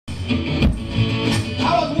I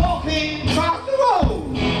was walking across the road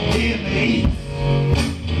in the east.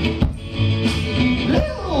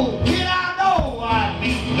 Little did I know I'd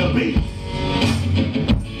meet the beast.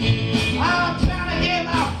 I'm trying to get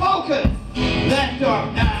my focus that dark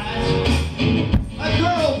night. A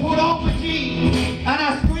girl put on my jeans and I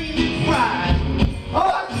screamed and cried. Oh,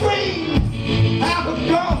 I screamed! How could a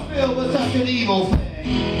girl feel with such an evil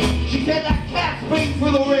thing? She said that cat sprang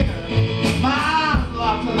through the ringer. My eyes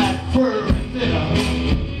locked on that fur and thinner.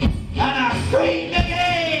 And I screamed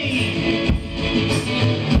again!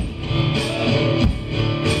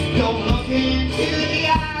 Don't look into the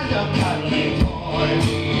eyes of cuddly toys.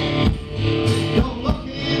 Don't look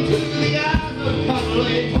into the eyes of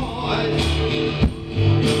cuddly toys.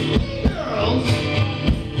 Girls,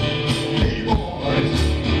 hey boys,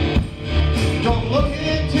 don't look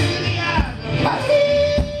into the eyes of cuddly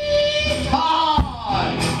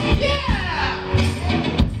toys. Yeah!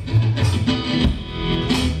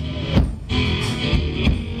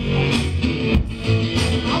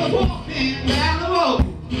 I was walking down the road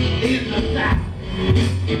in the south.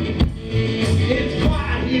 It's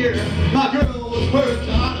quiet here, my girl was first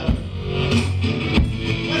to utter.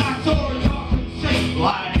 When I saw her talking shape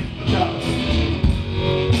lying in the gutter.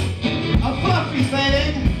 A fluffy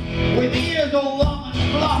thing with ears all long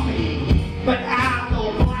and fluffy, but eyes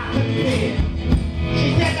all black and thin. She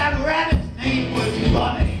said that rabbit's name was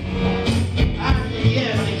Bunny. I said,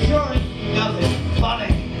 yeah, but it sure ain't nothing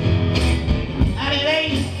funny. And it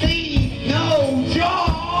ain't seen no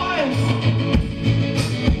joy.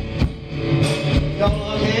 Don't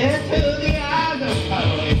look into the eyes of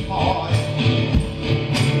cuddly toys.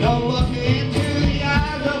 Don't look into the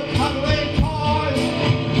eyes of cuddly toys.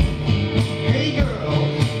 Hey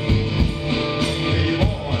girls, hey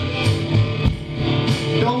boys,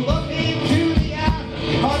 don't look into the eyes of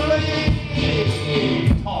cuddly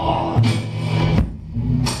toys.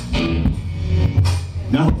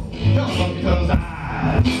 No, don't look at those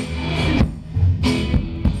eyes.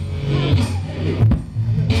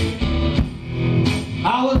 I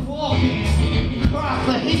was walking across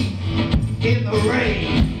the heath in the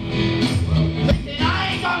rain.